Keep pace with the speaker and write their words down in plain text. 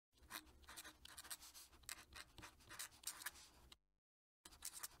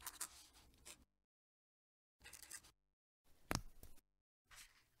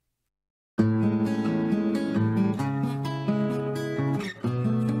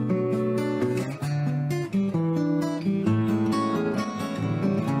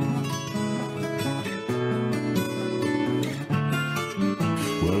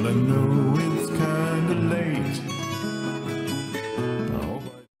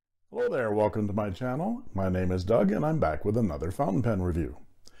Hello there, welcome to my channel. My name is Doug and I'm back with another fountain pen review.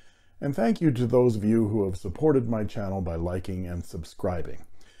 And thank you to those of you who have supported my channel by liking and subscribing.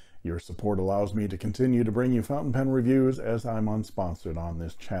 Your support allows me to continue to bring you fountain pen reviews as I'm unsponsored on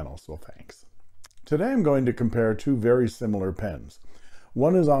this channel, so thanks. Today I'm going to compare two very similar pens.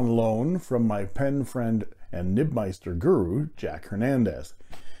 One is on loan from my pen friend and Nibmeister guru, Jack Hernandez.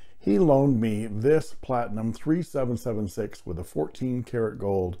 He loaned me this Platinum 3776 with a 14 karat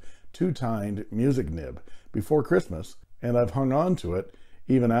gold two-tined music nib before Christmas, and I've hung on to it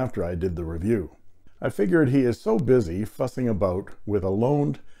even after I did the review. I figured he is so busy fussing about with a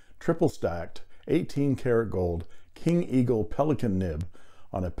loaned triple stacked 18 karat gold King Eagle Pelican nib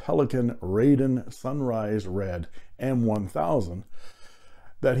on a Pelican Raiden Sunrise Red M1000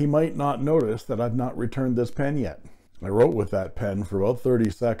 that he might not notice that I've not returned this pen yet. I wrote with that pen for about 30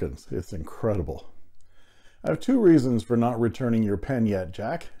 seconds. It's incredible. I have two reasons for not returning your pen yet,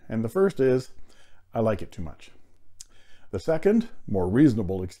 Jack, and the first is I like it too much. The second, more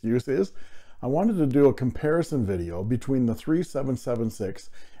reasonable excuse is I wanted to do a comparison video between the 3776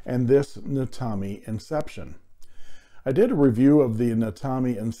 and this Natami Inception. I did a review of the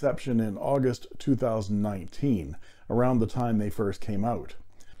Natami Inception in August 2019, around the time they first came out.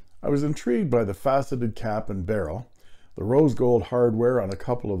 I was intrigued by the faceted cap and barrel, the rose gold hardware on a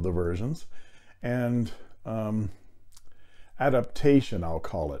couple of the versions, and adaptation, I'll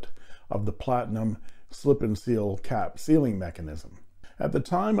call it, of the Platinum slip and seal cap sealing mechanism. At the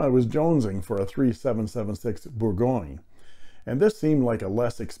time I was jonesing for a 3776 Bourgogne, and this seemed like a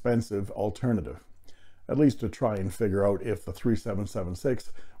less expensive alternative, at least to try and figure out if the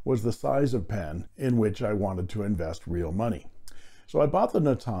 3776 was the size of pen in which I wanted to invest real money. So I bought the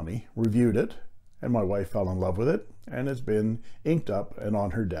Natami, reviewed it, and my wife fell in love with it, and it's been inked up and on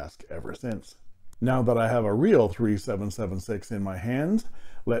her desk ever since. Now that I have a real 3776 in my hands,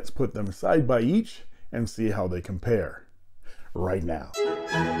 let's put them side by each and see how they compare. Right now.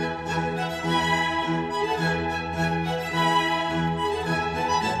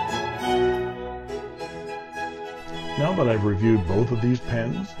 Now that I've reviewed both of these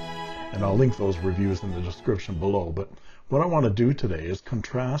pens, and I'll link those reviews in the description below, but what I want to do today is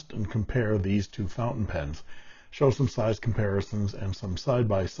contrast and compare these two fountain pens, show some size comparisons and some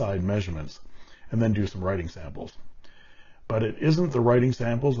side-by-side measurements, and then do some writing samples. But it isn't the writing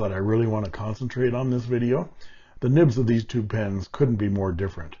samples that I really want to concentrate on this video. The nibs of these two pens couldn't be more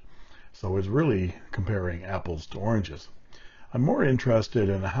different, so it's really comparing apples to oranges. I'm more interested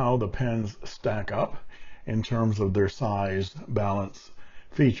in how the pens stack up in terms of their size, balance,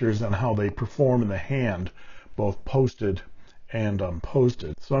 features, and how they perform in the hand, both posted and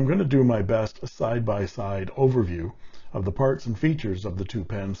unposted. So I'm going to do my best side-by-side overview of the parts and features of the two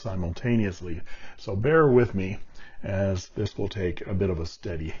pens simultaneously. So bear with me, as this will take a bit of a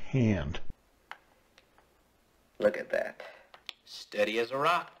steady hand. Look at that. Steady as a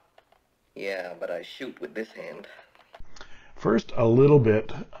rock. Yeah, but I shoot with this hand. First, a little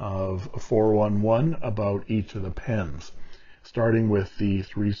bit of 411 about each of the pens, starting with the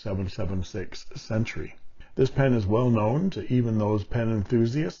 3776 Century. This pen is well known to even those pen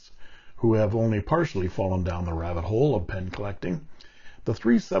enthusiasts who have only partially fallen down the rabbit hole of pen collecting. The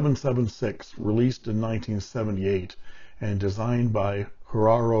 3776, released in 1978 and designed by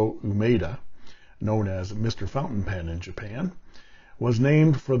Hiraro Umeda, known as Mr. Fountain Pen in Japan, was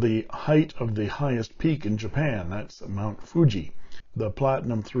named for the height of the highest peak in Japan, that's Mount Fuji. The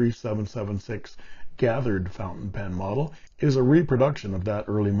Platinum 3776 gathered fountain pen model is a reproduction of that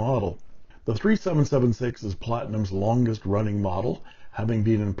early model. The 3776 is Platinum's longest running model, having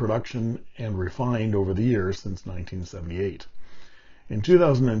been in production and refined over the years since 1978. In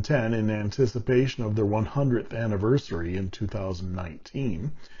 2010, in anticipation of their 100th anniversary in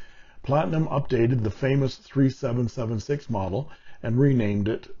 2019, Platinum updated the famous 3776 model and renamed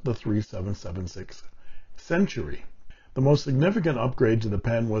it the 3776 Century. The most significant upgrade to the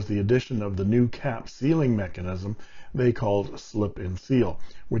pen was the addition of the new cap sealing mechanism they called slip and seal,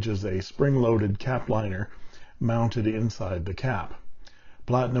 which is a spring-loaded cap liner mounted inside the cap.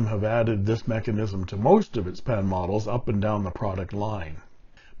 Platinum have added this mechanism to most of its pen models up and down the product line.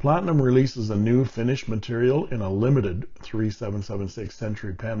 Platinum releases a new finish material in a limited 3776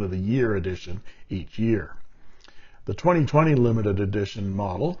 Century Pen of the Year edition each year. The 2020 limited edition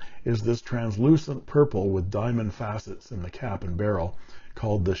model is this translucent purple with diamond facets in the cap and barrel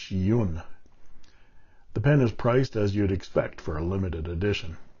called the Shiyun. The pen is priced as you'd expect for a limited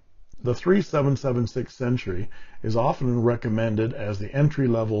edition. The 3776 Century is often recommended as the entry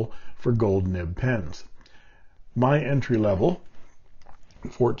level for gold nib pens. My entry level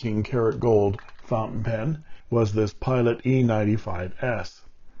 14 karat gold fountain pen was this Pilot E95S.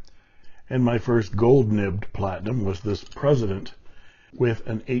 And my first gold-nibbed platinum was this President with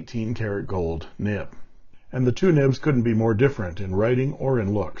an 18-karat gold nib. And the two nibs couldn't be more different in writing or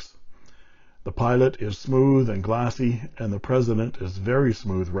in looks. The Pilot is smooth and glassy, and the President is very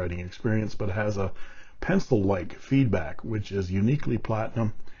smooth writing experience, but has a pencil-like feedback, which is uniquely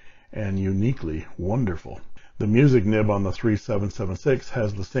platinum and uniquely wonderful. The music nib on the 3776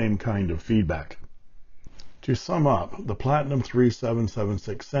 has the same kind of feedback. To sum up, the Platinum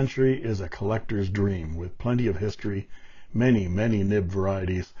 3776 Century is a collector's dream with plenty of history, many nib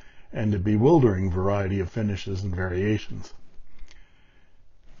varieties, and a bewildering variety of finishes and variations.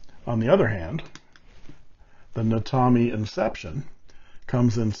 On the other hand, the Natami Inception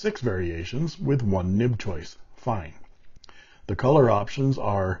comes in 6 variations with 1 nib choice. Fine. The color options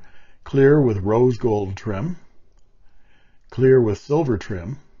are clear with rose gold trim, clear with silver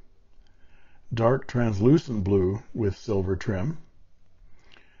trim, dark translucent blue with silver trim,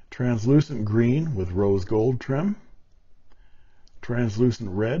 translucent green with rose gold trim, translucent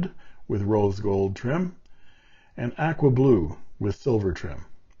red with rose gold trim, and aqua blue with silver trim.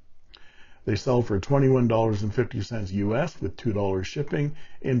 They sell for $21.50 US with $2 shipping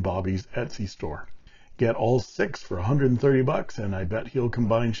in Bobby's Etsy store. Get all 6 for $130, and I bet he'll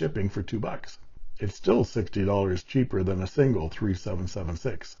combine shipping for $2. It's still $60 cheaper than a single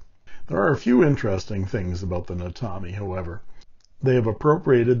 3776. There are a few interesting things about the Natami, however. They have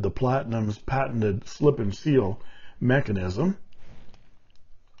appropriated the Platinum's patented slip and seal mechanism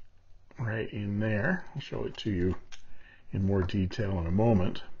right in there. I'll show it to you in more detail in a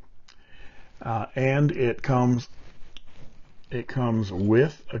moment. And it comes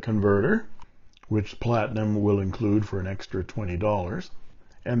with a converter, which Platinum will include for an extra $20.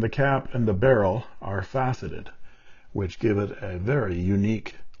 And the cap and the barrel are faceted, which give it a very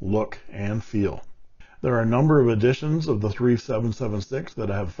unique look and feel. There are a number of editions of the 3776 that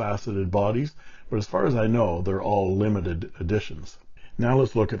have faceted bodies, but as far as I know, they're all limited editions. Now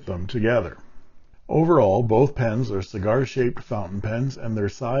let's look at them together. Overall, both pens are cigar-shaped fountain pens, and their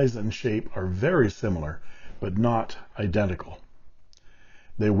size and shape are very similar, but not identical.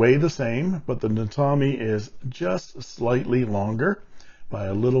 They weigh the same, but the Natami is just slightly longer by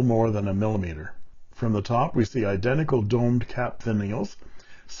a little more than a millimeter. From the top, we see identical domed cap finials,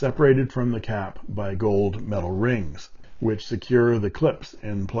 separated from the cap by gold metal rings, which secure the clips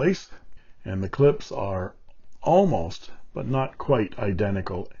in place, and the clips are almost, but not quite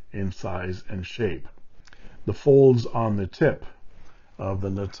identical in size and shape. The folds on the tip of the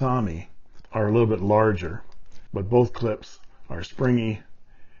Natami are a little bit larger, but both clips are springy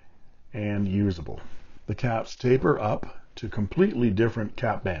and usable. The caps taper up to completely different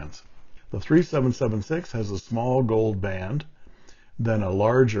cap bands. The 3776 has a small gold band, then a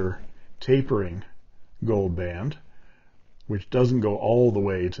larger tapering gold band, which doesn't go all the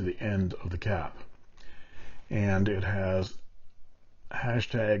way to the end of the cap. And it has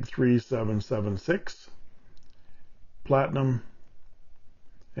hashtag 3776 platinum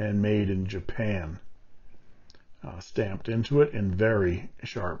and made in Japan stamped into it in very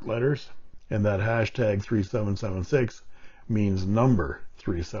sharp letters. And that hashtag 3776 means number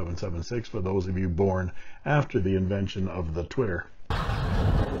 3776 for those of you born after the invention of the Twitter.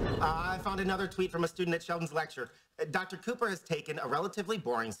 I found another tweet from a student at Sheldon's lecture. Dr. Cooper has taken a relatively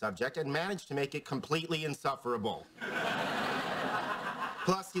boring subject and managed to make it completely insufferable.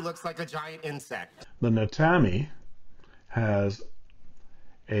 Plus, he looks like a giant insect. The Natami has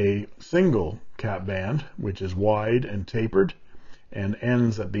a single cap band, which is wide and tapered and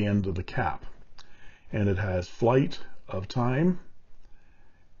ends at the end of the cap. And it has Flight of Time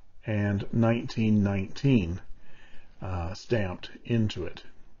and 1919 stamped into it.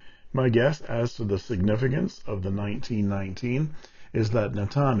 My guess as to the significance of the 1919 is that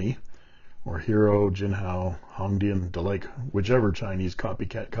Natami, or Hero, Jinhao, Hongdian, Delic, whichever Chinese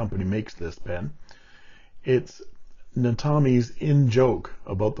copycat company makes this pen, it's Natami's in-joke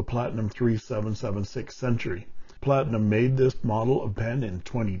about the Platinum 3776 Century. Platinum made this model of pen in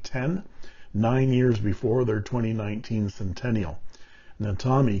 2010, 9 years before their 2019 centennial.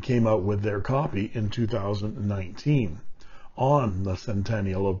 Natami came out with their copy in 2019, on the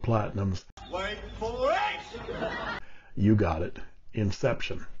centennial of Platinum's, wait for it! You got it,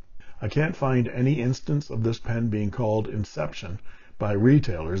 Inception. I can't find any instance of this pen being called Inception by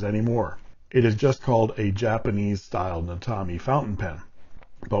retailers anymore. It is just called a Japanese-style Natami fountain pen.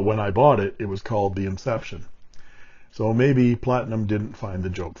 But when I bought it, it was called the Inception. So maybe Platinum didn't find the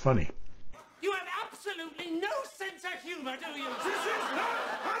joke funny. You have absolutely no sense of humor, do you? This is not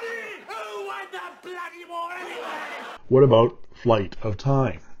funny! Who won the bloody war anyway? What about Flight of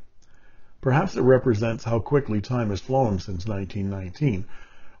Time? Perhaps it represents how quickly time has flown since 1919,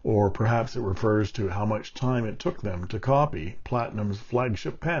 Or perhaps it refers to how much time it took them to copy Platinum's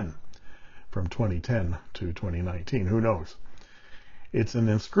flagship pen from 2010 to 2019. Who knows? It's an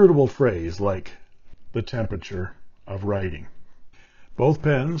inscrutable phrase like the temperature of writing. Both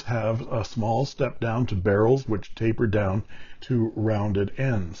pens have a small step down to barrels which taper down to rounded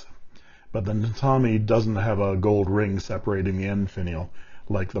ends. But the Natami doesn't have a gold ring separating the end finial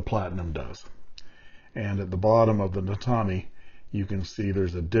like the Platinum does. And at the bottom of the Natami, you can see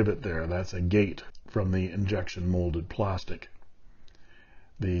there's a divot there. That's a gate from the injection molded plastic.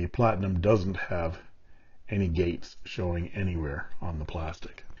 The Platinum doesn't have any gates showing anywhere on the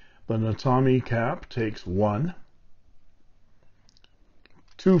plastic. The Natami cap takes 2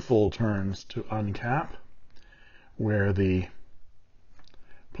 full turns to uncap, where the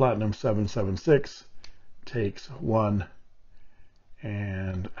Platinum 776 takes 1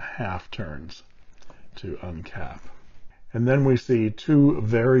 1/2 turns to uncap. And then we see 2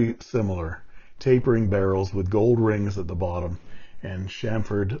 very similar tapering barrels with gold rings at the bottom and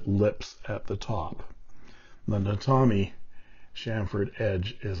chamfered lips at the top. The Natami chamfered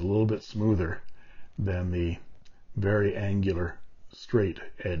edge is a little bit smoother than the very angular,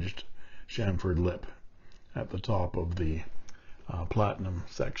 straight-edged chamfered lip at the top of the Platinum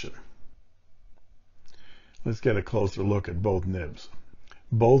section. Let's get a closer look at both nibs.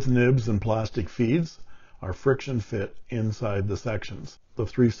 Both nibs and plastic feeds are friction fit inside the sections. The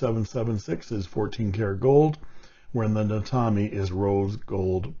 3776 is 14 karat gold, when the Natami is rose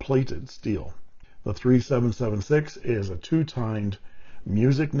gold plated steel. The 3776 is a 2-tined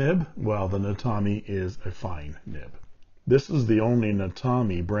music nib, while the Natami is a fine nib. This is the only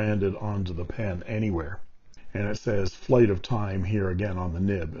Natami branded onto the pen anywhere, and it says Flight of Time here again on the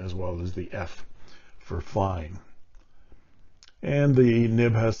nib, as well as the F for fine. And the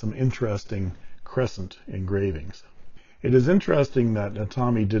nib has some interesting crescent engravings. It is interesting that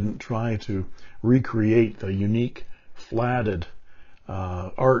Natami didn't try to recreate the unique flatted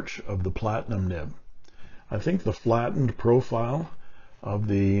arch of the Platinum nib. I think the flattened profile of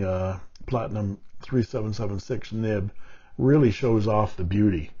the Platinum 3776 nib really shows off the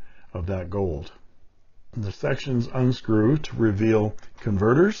beauty of that gold. The sections unscrew to reveal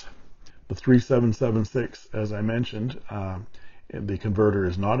converters. The 3776, as I mentioned, the converter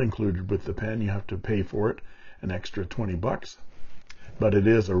is not included with the pen. You have to pay for it an extra $20, but it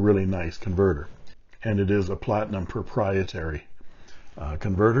is a really nice converter, and it is a Platinum proprietary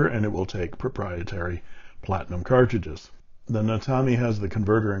converter, and it will take proprietary Platinum cartridges. The Natami has the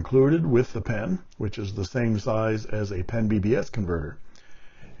converter included with the pen, which is the same size as a pen BBS converter.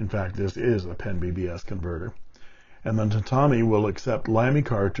 In fact, this is a pen BBS converter. And the Natami will accept Lamy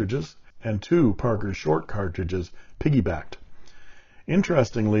cartridges and 2 Parker Short cartridges piggybacked.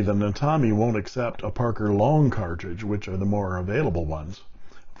 Interestingly, the Natami won't accept a Parker Long cartridge, which are the more available ones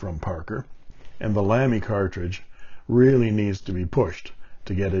from Parker. And the Lamy cartridge really needs to be pushed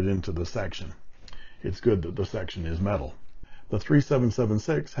to get it into the section. It's good that the section is metal. The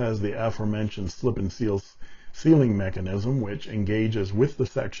 3776 has the aforementioned slip and seal sealing mechanism, which engages with the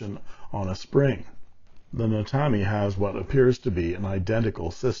section on a spring. The Natami has what appears to be an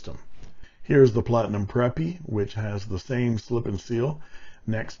identical system. Here's the Platinum Preppy, which has the same slip and seal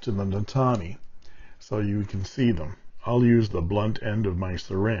next to the Natami, so you can see them. I'll use the blunt end of my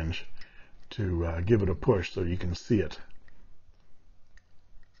syringe to give it a push so you can see it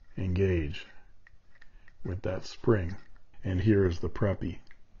engage with that spring. And here is the Preppy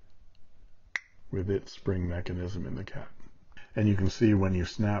with its spring mechanism in the cap. And you can see when you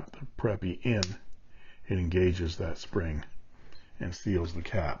snap the Preppy in, it engages that spring and seals the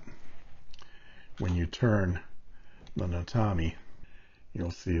cap. When you turn the Natami,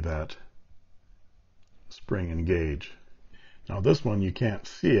 you'll see that spring engage. Now this one you can't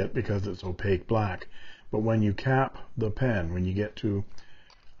see it because it's opaque black, but when you cap the pen, when you get to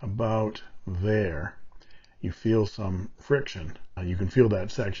about there, you feel some friction. You can feel that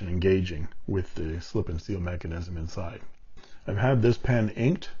section engaging with the slip and seal mechanism inside. I've had this pen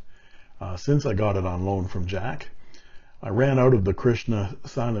inked since I got it on loan from Jack. I ran out of the Krishna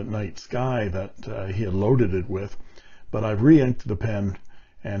Silent Night Sky that he had loaded it with, but I've re-inked the pen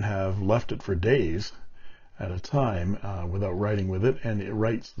and have left it for days at a time without writing with it, and it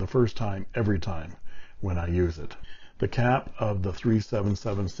writes the first time every time when I use it. The cap of the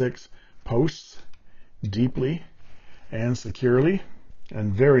 3776 posts deeply and securely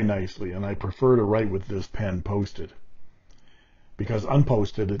and very nicely, and I prefer to write with this pen posted, because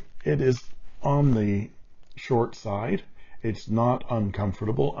unposted it is on the short side. It's not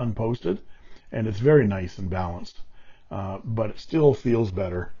uncomfortable unposted, and it's very nice and balanced, but it still feels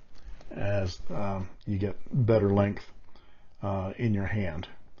better as you get better length in your hand.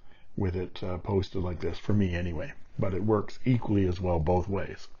 with it posted like this, for me anyway, but it works equally as well both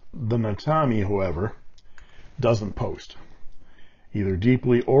ways. The Natami, however, doesn't post, either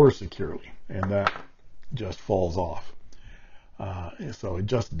deeply or securely, and that just falls off. So it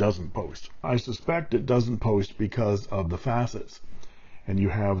just doesn't post. I suspect it doesn't post because of the facets, and you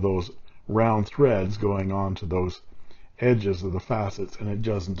have those round threads going on to those edges of the facets, and it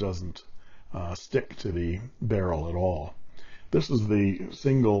just doesn't stick to the barrel at all. This is the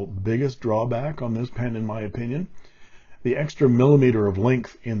single biggest drawback on this pen, in my opinion. The extra millimeter of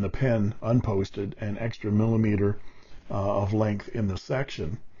length in the pen unposted and extra millimeter of length in the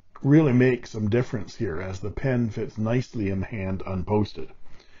section really make some difference here, as the pen fits nicely in the hand unposted.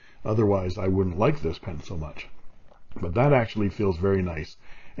 Otherwise, I wouldn't like this pen so much. But that actually feels very nice,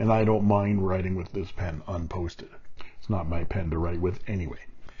 and I don't mind writing with this pen unposted. It's not my pen to write with anyway.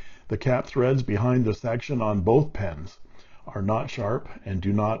 The cap threads behind the section on both pens are not sharp and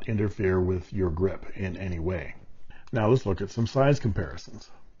do not interfere with your grip in any way. Now let's look at some size comparisons.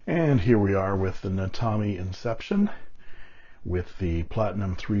 And here we are with the Natami Inception with the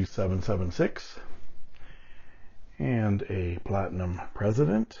Platinum 3776 and a Platinum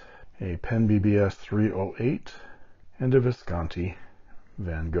President, a Pen BBS 308, and a Visconti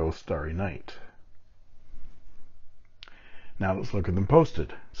Van Gogh Starry Night. Now let's look at them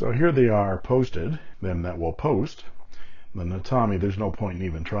posted. So here they are posted, then that will post. The Natami, there's no point in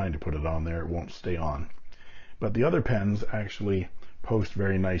even trying to put it on there, it won't stay on. But the other pens actually post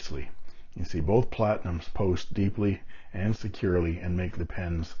very nicely. You see both Platinums post deeply and securely and make the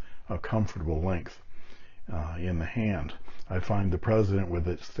pens a comfortable length in the hand. I find the President with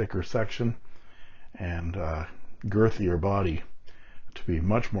its thicker section and girthier body to be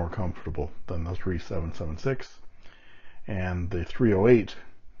much more comfortable than the 3776. And the 308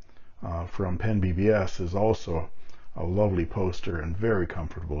 from Pen BBS is also a lovely poster and very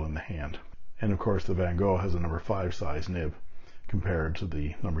comfortable in the hand. And of course the Van Gogh has a number 5 size nib compared to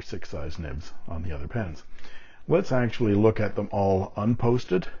the number 6 size nibs on the other pens. Let's actually look at them all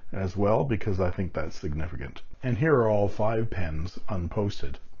unposted as well, because I think that's significant. And here are all 5 pens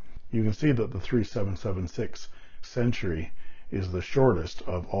unposted. You can see that the 3776 Century is the shortest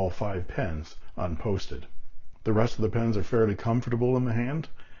of all 5 pens unposted. The rest of the pens are fairly comfortable in the hand,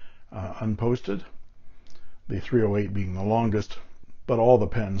 unposted. The 308 being the longest, but all the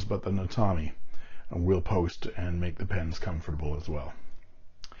pens but the Natami will post and make the pens comfortable as well.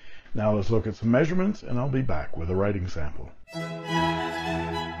 Now let's look at some measurements, and I'll be back with a writing sample.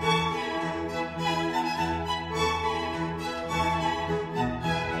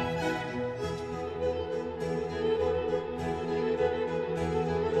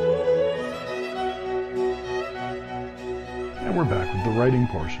 And we're back with the writing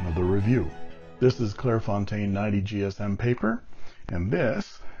portion of the review. This is Clairefontaine 90 GSM paper, and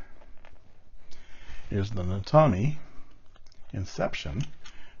this is the Natami Inception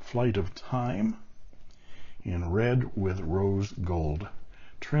Flight of Time in red with rose gold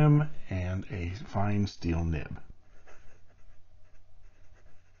trim and a fine steel nib.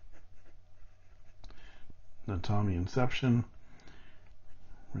 Natami Inception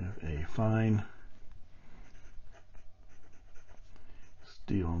with a fine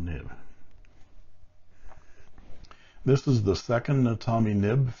steel nib. This is the second Natami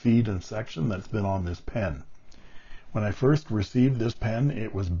nib feed and section that's been on this pen. When I first received this pen,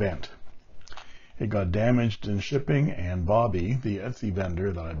 it was bent. It got damaged in shipping, and Bobby, the Etsy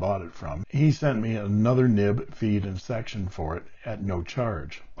vendor that I bought it from, he sent me another nib feed and section for it at no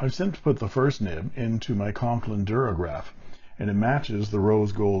charge. I've since put the first nib into my Conklin Durograph, and it matches the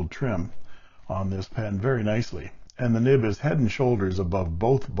rose gold trim on this pen very nicely. And the nib is head and shoulders above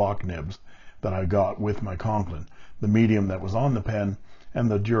both Bach nibs that I got with my Conklin, the medium that was on the pen and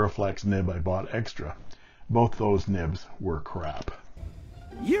the Duraflex nib I bought extra. Both those nibs were crap.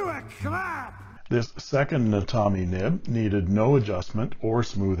 You are crap! This second Natami nib needed no adjustment or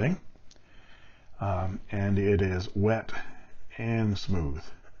smoothing, and it is wet and smooth.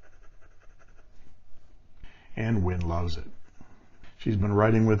 And Wynn loves it. She's been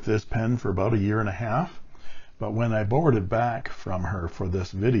writing with this pen for about 1.5 years, but when I borrowed it back from her for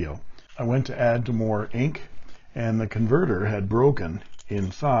this video, I went to add more ink, and the converter had broken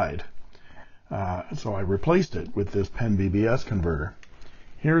inside. So I replaced it with this Pen BBS converter.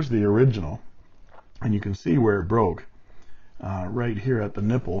 Here's the original, and you can see where it broke. Right here at the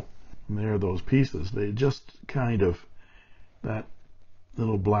nipple, and there are those pieces. They just kind of, that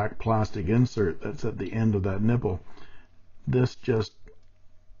little black plastic insert that's at the end of that nipple, this just,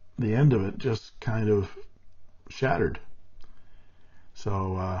 the end of it just kind of shattered.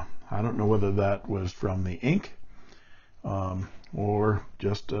 So I don't know whether that was from the ink or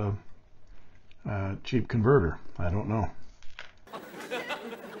just a cheap converter. I don't know.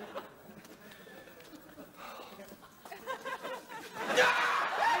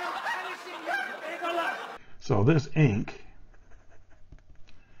 So this ink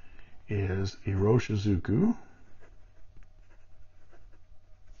is Iroshizuku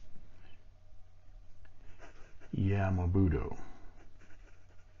Yamabudo.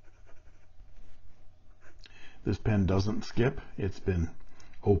 This pen doesn't skip. It's been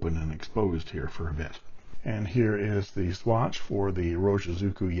open and exposed here for a bit. And here is the swatch for the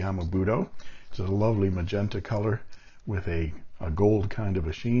Iroshizuku Yamabudo. It's a lovely magenta color with a gold kind of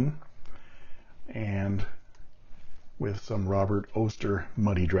a sheen, and with some Robert Oster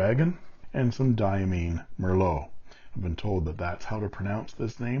Muddy Dragon and some Diamine Merlot. I've been told that that's how to pronounce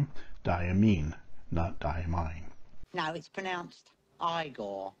this name, Diamine, not Diamine. No, it's pronounced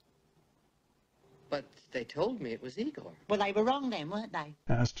Igor. But they told me it was Igor. Well, they were wrong then, weren't they?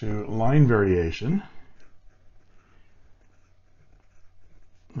 As to line variation,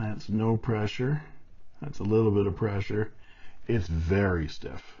 that's no pressure. That's a little bit of pressure. It's very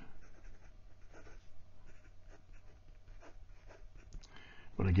stiff.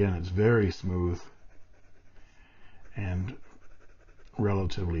 But again, it's very smooth and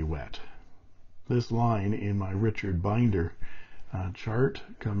relatively wet. This line in my Richard Binder chart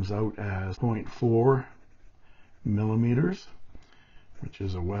comes out as 0.4 millimeters, which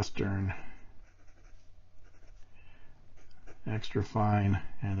is a Western extra fine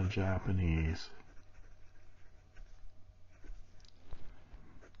and a Japanese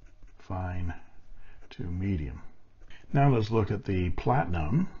fine to medium. Now let's look at the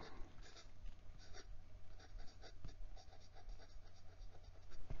platinum.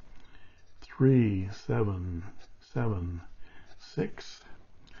 .377.6,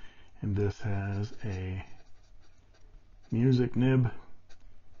 and this has a music nib,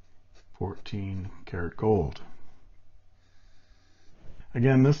 14 karat gold.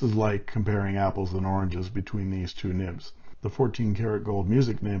 Again, this is like comparing apples and oranges between these two nibs. The 14 karat gold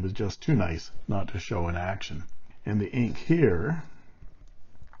music nib is just too nice not to show in action. And the ink here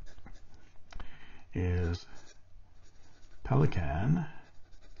is Pelikan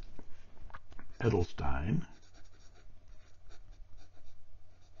Edelstein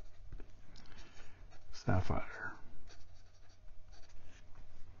Sapphire.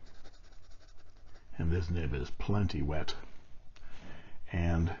 And this nib is plenty wet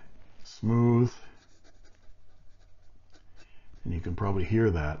and smooth, and you can probably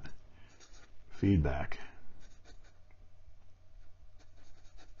hear that feedback.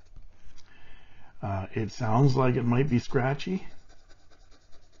 It sounds like it might be scratchy.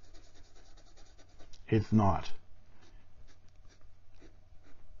 It's not.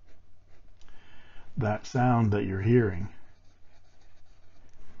 That sound that you're hearing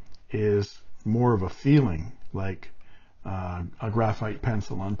is more of a feeling, like a graphite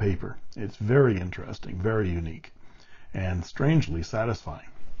pencil on paper. It's very interesting, very unique, and strangely satisfying.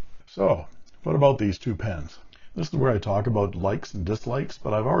 So, what about these two pens? This is where I talk about likes and dislikes,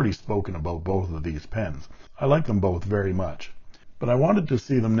 but I've already spoken about both of these pens. I like them both very much, but I wanted to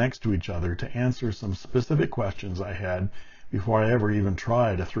see them next to each other to answer some specific questions I had before I ever even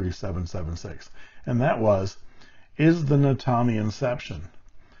tried a 3776. And that was, is the Natami Inception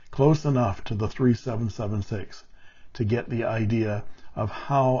close enough to the 3776 to get the idea of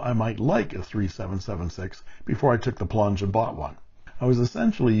how I might like a 3776 before I took the plunge and bought one? I was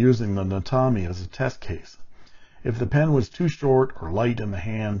essentially using the Natami as a test case. If the pen was too short or light in the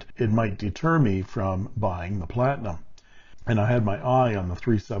hand, it might deter me from buying the Platinum. And I had my eye on the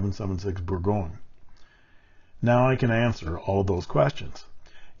 3776 Bourgogne. Now I can answer all of those questions.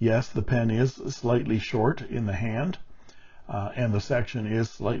 Yes, the pen is slightly short in the hand, and the section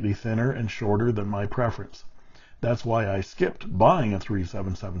is slightly thinner and shorter than my preference. That's why I skipped buying a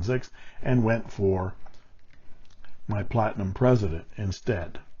 3776 and went for my Platinum President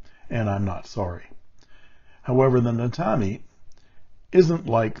instead, and I'm not sorry. However, the Natami isn't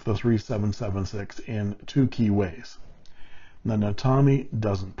like the 3776 in two key ways. The Natami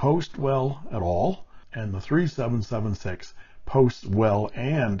doesn't post well at all, and the 3776 posts well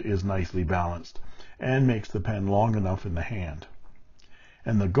and is nicely balanced and makes the pen long enough in the hand.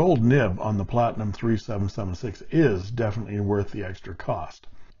 And the gold nib on the Platinum 3776 is definitely worth the extra cost.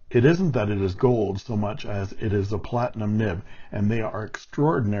 It isn't that it is gold so much as it is a platinum nib, and they are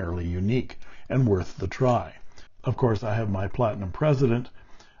extraordinarily unique and worth the try. Of course, I have my Platinum President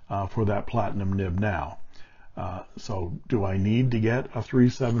for that platinum nib now. So do I need to get a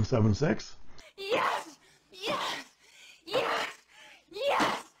 3776? Yes! Yes! Yes!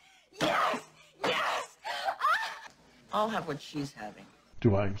 Yes! Yes! Yes! I'll have what she's having.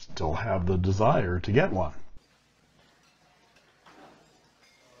 Do I still have the desire to get one?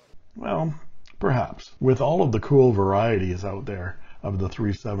 Well, perhaps. With all of the cool varieties out there of the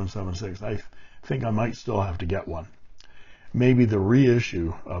 3776, I think I might still have to get one. Maybe the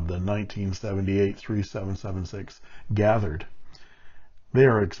reissue of the 1978 3776 Gathered. They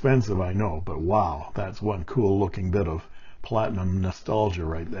are expensive, I know, but wow, that's one cool looking bit of platinum nostalgia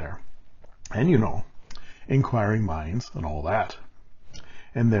right there. And you know, inquiring minds and all that.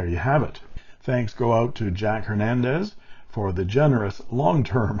 And there you have it. Thanks go out to Jack Hernandez for the generous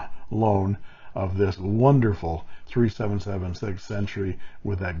long-term loan of this wonderful 3776 Century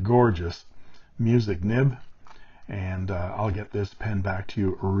with that gorgeous music nib. And I'll get this pen back to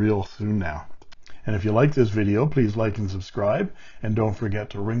you real soon now. And if you like this video, please like and subscribe. And don't forget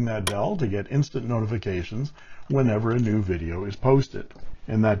to ring that bell to get instant notifications whenever a new video is posted.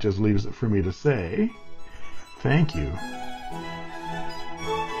 And that just leaves it for me to say thank you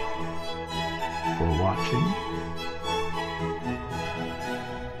for watching.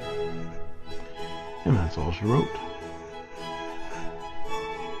 And that's all she wrote.